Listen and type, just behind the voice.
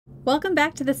Welcome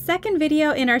back to the second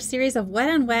video in our series of wet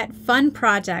on wet fun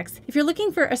projects. If you're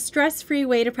looking for a stress-free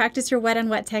way to practice your wet on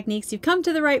wet techniques, you've come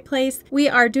to the right place. We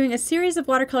are doing a series of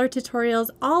watercolor tutorials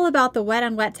all about the wet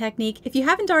on wet technique. If you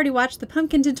haven't already watched the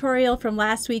pumpkin tutorial from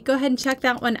last week, go ahead and check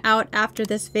that one out after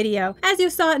this video. As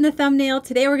you saw in the thumbnail,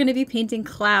 today we're going to be painting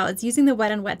clouds using the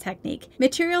wet on wet technique.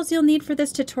 Materials you'll need for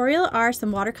this tutorial are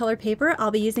some watercolor paper. I'll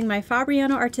be using my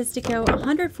Fabriano Artistico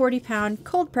 140-pound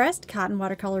cold pressed cotton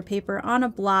watercolor paper on a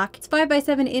block. It's 5 by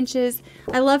 7 inches.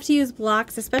 I love to use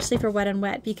blocks, especially for wet and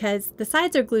wet, because the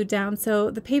sides are glued down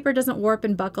so the paper doesn't warp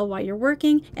and buckle while you're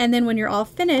working. And then when you're all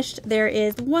finished, there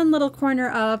is one little corner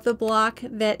of the block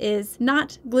that is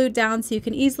not glued down, so you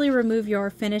can easily remove your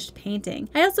finished painting.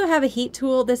 I also have a heat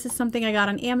tool. This is something I got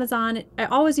on Amazon. I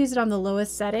always use it on the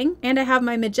lowest setting. And I have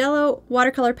my Magello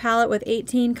watercolor palette with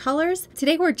 18 colors.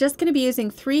 Today we're just going to be using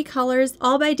 3 colors,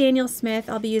 all by Daniel Smith.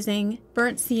 I'll be using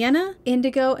burnt sienna,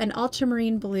 indigo, and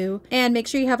ultramarine blue. And make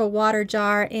sure you have a water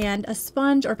jar and a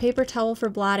sponge or paper towel for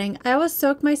blotting. I always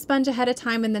soak my sponge ahead of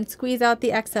time and then squeeze out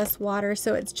the excess water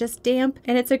so it's just damp.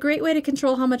 And it's a great way to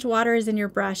control how much water is in your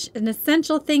brush, an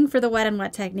essential thing for the wet and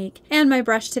wet technique. And my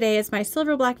brush today is my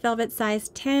silver black velvet size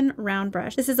 10 round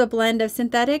brush. This is a blend of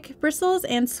synthetic bristles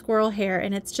and squirrel hair,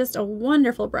 and it's just a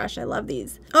wonderful brush. I love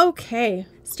these. Okay.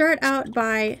 Start out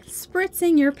by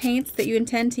spritzing your paints that you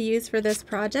intend to use for this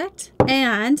project.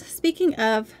 And speaking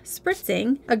of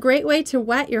spritzing, a great way to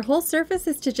wet your whole surface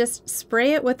is to just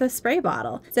spray it with a spray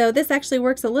bottle. So this actually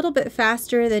works a little bit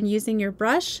faster than using your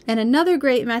brush. And another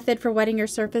great method for wetting your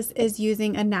surface is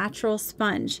using a natural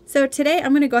sponge. So today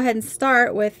I'm going to go ahead and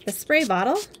start with the spray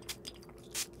bottle.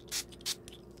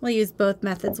 We'll use both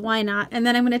methods, why not? And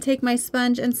then I'm going to take my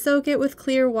sponge and soak it with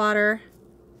clear water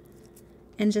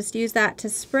and just use that to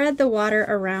spread the water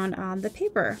around on the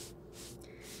paper.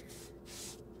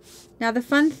 Now the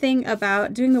fun thing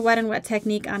about doing the wet and wet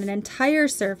technique on an entire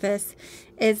surface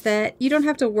is that you don't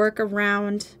have to work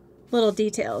around little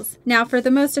details. Now for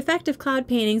the most effective cloud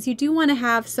paintings, you do want to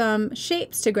have some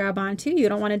shapes to grab onto. You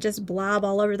don't want to just blob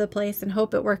all over the place and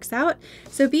hope it works out.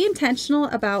 So be intentional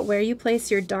about where you place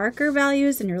your darker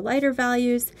values and your lighter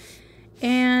values,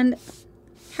 and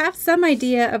have some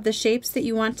idea of the shapes that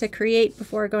you want to create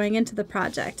before going into the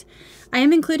project. I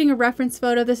am including a reference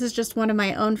photo. This is just one of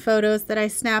my own photos that I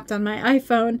snapped on my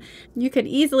iPhone. You can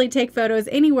easily take photos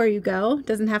anywhere you go. It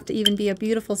doesn't have to even be a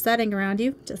beautiful setting around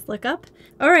you. Just look up.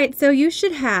 All right, so you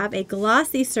should have a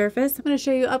glossy surface. I'm going to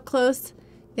show you up close.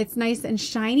 It's nice and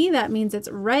shiny. That means it's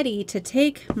ready to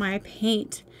take my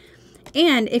paint.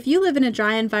 And if you live in a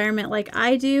dry environment like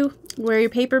I do, where your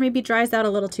paper maybe dries out a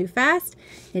little too fast,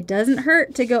 it doesn't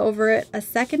hurt to go over it a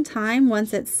second time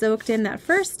once it's soaked in that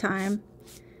first time.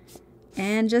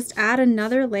 And just add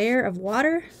another layer of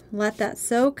water, let that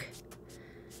soak,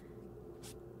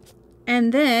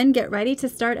 and then get ready to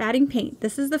start adding paint.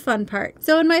 This is the fun part.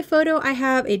 So in my photo, I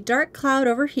have a dark cloud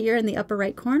over here in the upper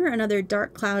right corner, another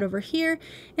dark cloud over here,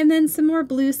 and then some more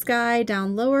blue sky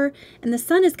down lower, and the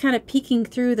sun is kind of peeking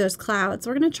through those clouds.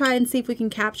 We're going to try and see if we can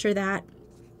capture that.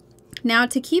 Now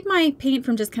to keep my paint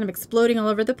from just kind of exploding all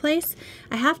over the place,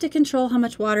 I have to control how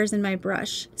much water is in my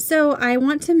brush. So I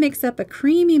want to mix up a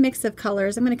creamy mix of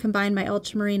colors. I'm going to combine my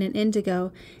ultramarine and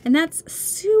indigo, and that's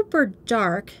super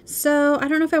dark. So I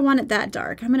don't know if I want it that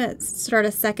dark. I'm going to start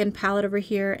a second palette over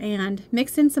here and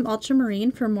mix in some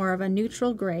ultramarine for more of a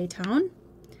neutral gray tone,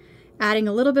 adding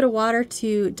a little bit of water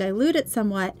to dilute it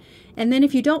somewhat. And then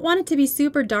if you don't want it to be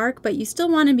super dark, but you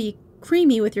still want to be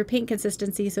creamy with your paint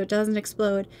consistency so it doesn't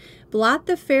explode, blot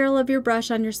the ferrule of your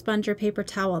brush on your sponge or paper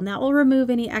towel, and that will remove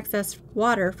any excess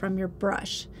water from your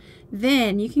brush.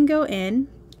 Then you can go in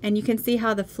and you can see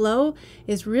how the flow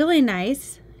is really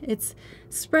nice. It's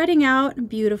spreading out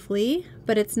beautifully,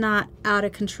 but it's not out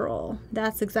of control.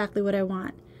 That's exactly what I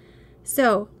want.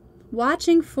 So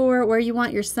watching for where you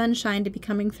want your sunshine to be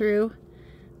coming through,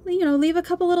 you know, leave a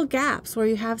couple little gaps where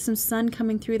you have some sun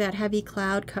coming through that heavy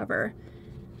cloud cover.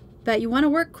 But you want to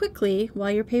work quickly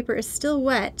while your paper is still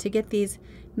wet to get these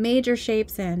major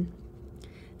shapes in.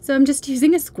 So I'm just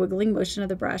using a squiggling motion of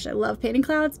the brush. I love painting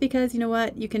clouds because, you know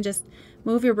what, you can just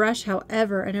move your brush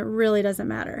however and it really doesn't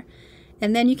matter.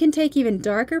 And then you can take even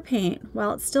darker paint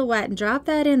while it's still wet and drop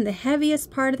that in the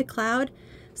heaviest part of the cloud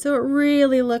so it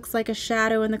really looks like a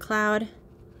shadow in the cloud,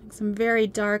 like some very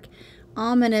dark,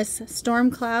 ominous storm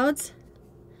clouds.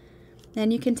 Then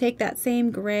you can take that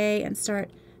same gray and start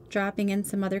dropping in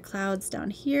some other clouds down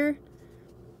here.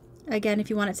 Again, if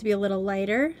you want it to be a little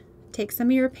lighter, take some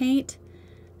of your paint,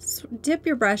 dip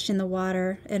your brush in the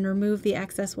water and remove the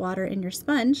excess water in your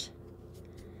sponge.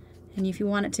 And if you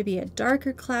want it to be a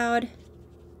darker cloud,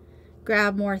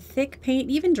 grab more thick paint,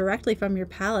 even directly from your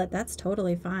palette. That's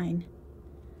totally fine.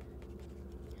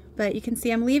 But you can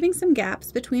see I'm leaving some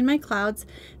gaps between my clouds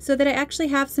so that I actually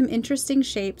have some interesting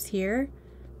shapes here.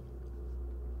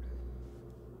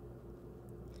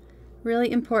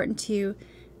 Really important to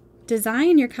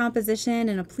design your composition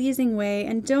in a pleasing way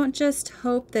and don't just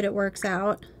hope that it works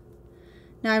out.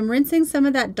 Now I'm rinsing some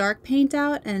of that dark paint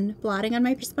out and blotting on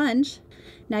my sponge.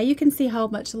 Now you can see how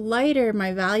much lighter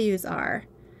my values are,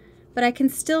 but I can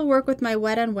still work with my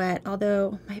wet on wet,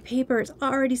 although my paper is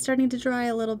already starting to dry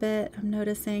a little bit, I'm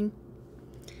noticing.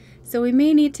 So we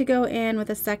may need to go in with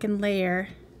a second layer,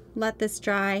 let this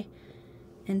dry,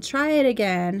 and try it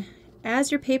again.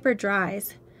 As your paper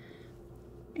dries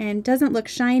and doesn't look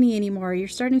shiny anymore, you're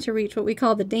starting to reach what we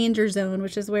call the danger zone,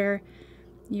 which is where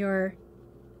your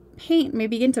paint may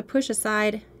begin to push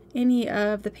aside any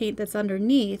of the paint that's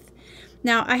underneath.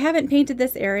 Now, I haven't painted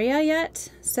this area yet,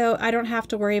 so I don't have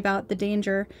to worry about the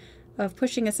danger of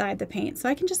pushing aside the paint. So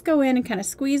I can just go in and kind of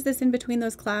squeeze this in between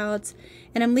those clouds,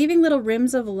 and I'm leaving little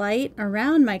rims of light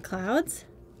around my clouds.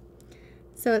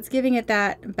 So it's giving it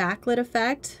that backlit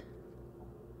effect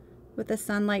with the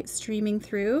sunlight streaming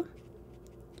through.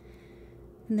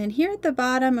 And then here at the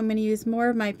bottom, I'm going to use more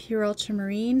of my pure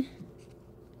ultramarine.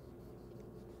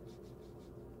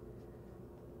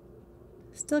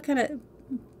 Still kind of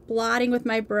blotting with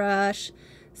my brush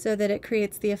so that it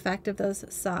creates the effect of those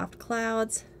soft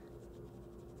clouds.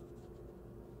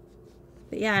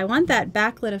 But yeah, I want that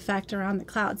backlit effect around the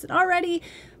clouds. And already,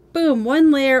 boom,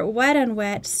 one layer, wet on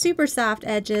wet, super soft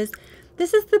edges.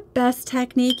 This is the best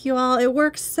technique, you all. It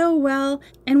works so well.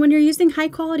 And when you're using high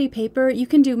quality paper, you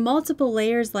can do multiple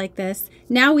layers like this.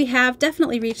 Now we have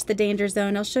definitely reached the danger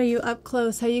zone. I'll show you up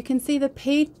close how you can see the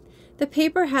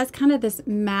paper has kind of this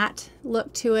matte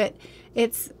look to it.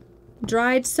 It's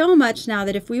dried so much now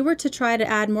that if we were to try to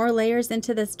add more layers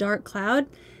into this dark cloud,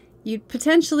 you'd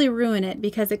potentially ruin it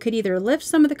because it could either lift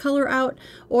some of the color out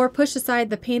or push aside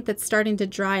the paint that's starting to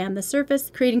dry on the surface,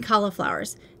 creating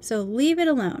cauliflowers. So leave it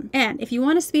alone. And if you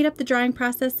want to speed up the drying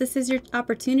process, this is your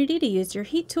opportunity to use your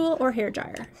heat tool or hair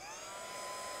dryer.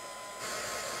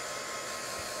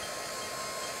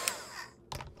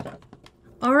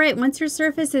 All right, once your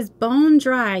surface is bone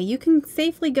dry, you can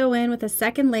safely go in with a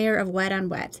second layer of wet on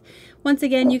wet. Once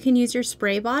again, you can use your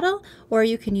spray bottle, or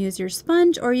you can use your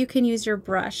sponge, or you can use your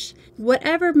brush.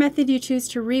 Whatever method you choose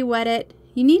to re-wet it,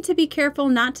 you need to be careful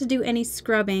not to do any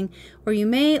scrubbing, or you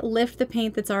may lift the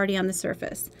paint that's already on the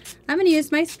surface. I'm going to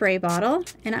use my spray bottle,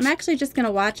 and I'm actually just going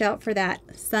to watch out for that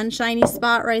sunshiny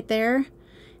spot right there.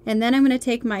 And then I'm going to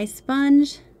take my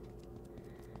sponge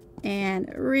and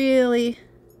really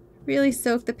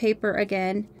soak the paper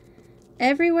again,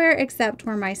 everywhere except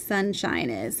where my sunshine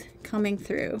is coming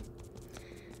through.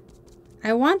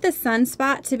 I want the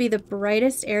sunspot to be the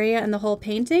brightest area in the whole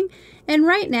painting, and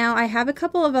right now I have a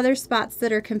couple of other spots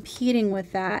that are competing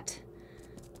with that.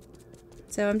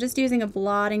 So I'm just using a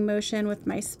blotting motion with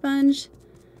my sponge,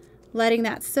 letting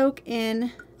that soak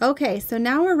in. Okay, so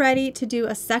now we're ready to do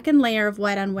a second layer of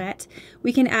wet on wet.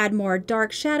 We can add more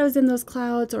dark shadows in those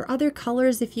clouds or other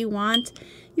colors if you want.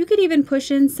 You could even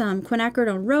push in some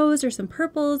quinacridone rose or some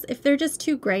purples if they're just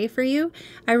too gray for you.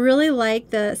 I really like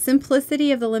the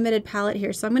simplicity of the limited palette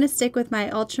here, so I'm going to stick with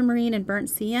my ultramarine and burnt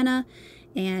sienna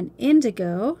and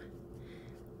indigo.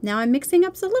 Now I'm mixing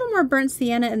up a little more burnt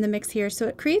sienna in the mix here, so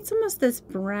it creates almost this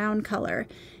brown color.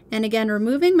 And again,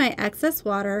 removing my excess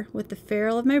water with the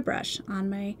ferrule of my brush on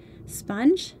my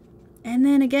sponge. And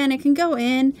then again, I can go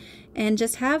in and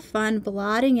just have fun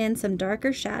blotting in some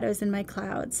darker shadows in my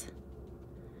clouds.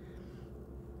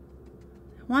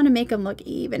 I want to make them look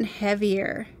even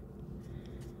heavier.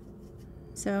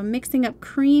 So mixing up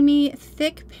creamy,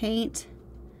 thick paint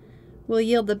will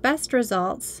yield the best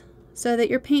results so that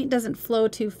your paint doesn't flow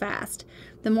too fast.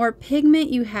 The more pigment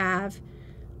you have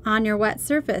on your wet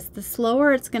surface, the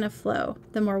slower it's going to flow.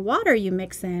 The more water you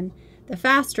mix in, the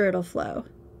faster it'll flow.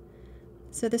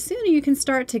 So the sooner you can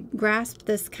start to grasp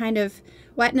this kind of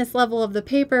wetness level of the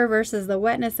paper versus the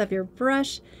wetness of your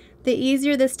brush, the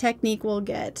easier this technique will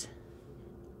get.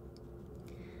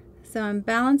 So I'm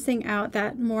balancing out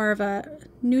that more of a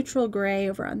neutral gray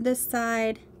over on this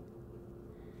side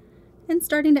and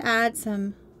starting to add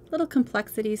some little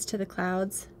complexities to the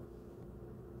clouds.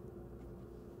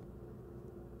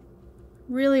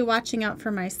 Really watching out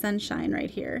for my sunshine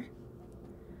right here.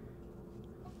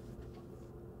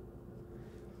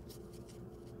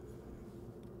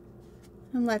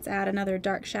 And let's add another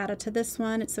dark shadow to this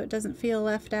one so it doesn't feel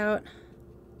left out.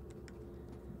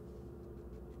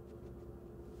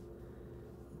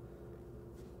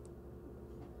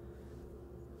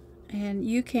 And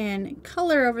you can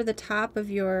color over the top of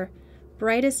your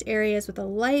brightest areas with a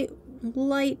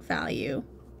light value.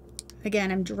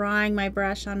 Again, I'm drying my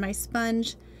brush on my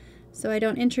sponge so I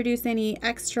don't introduce any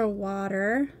extra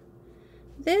water.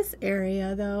 This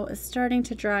area, though, is starting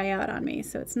to dry out on me,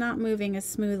 so it's not moving as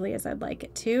smoothly as I'd like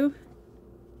it to.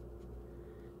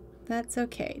 That's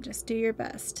okay, just do your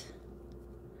best.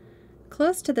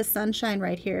 Close to the sunshine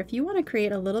right here, if you want to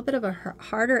create a little bit of a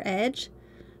harder edge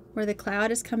where the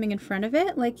cloud is coming in front of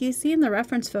it, like you see in the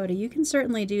reference photo, you can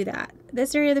certainly do that.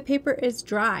 This area of the paper is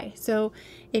dry, so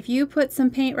if you put some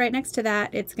paint right next to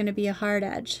that, it's going to be a hard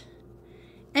edge.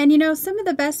 And you know, some of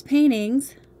the best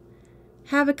paintings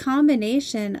have a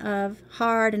combination of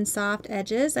hard and soft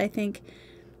edges. I think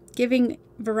giving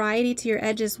variety to your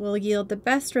edges will yield the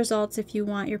best results if you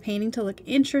want your painting to look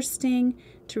interesting,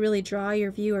 to really draw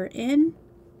your viewer in.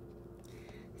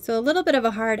 So a little bit of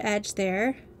a hard edge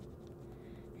there.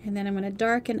 And then I'm going to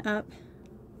darken up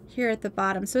here at the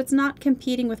bottom so it's not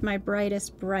competing with my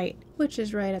brightest bright, which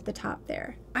is right at the top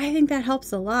there. I think that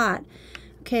helps a lot.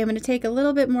 Okay, I'm going to take a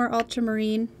little bit more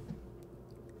ultramarine,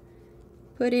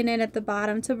 put it in at the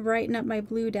bottom to brighten up my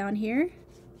blue down here.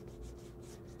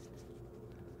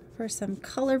 For some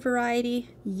color variety.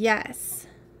 Yes.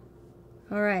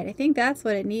 All right, I think that's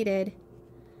what it needed.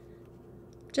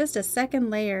 Just a second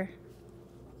layer.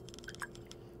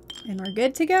 And we're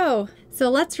good to go. So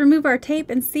let's remove our tape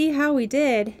and see how we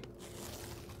did.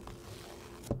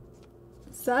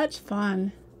 Such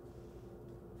fun.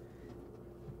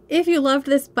 If you loved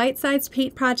this bite-sized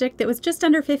paint project that was just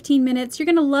under 15 minutes, you're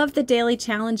going to love the daily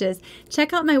challenges.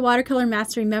 Check out my Watercolor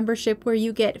Mastery membership where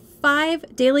you get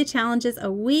 5 daily challenges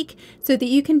a week so that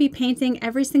you can be painting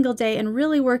every single day and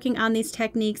really working on these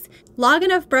techniques. Log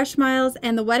enough brush miles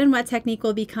and the wet and wet technique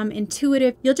will become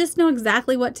intuitive. You'll just know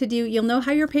exactly what to do. You'll know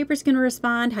how your paper's going to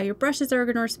respond, how your brushes are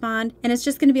going to respond, and it's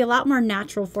just going to be a lot more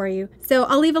natural for you. So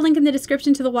I'll leave a link in the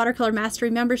description to the Watercolor Mastery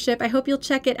membership. I hope you'll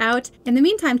check it out. In the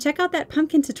meantime, check out that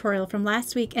pumpkin tutorial from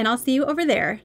last week, and I'll see you over there.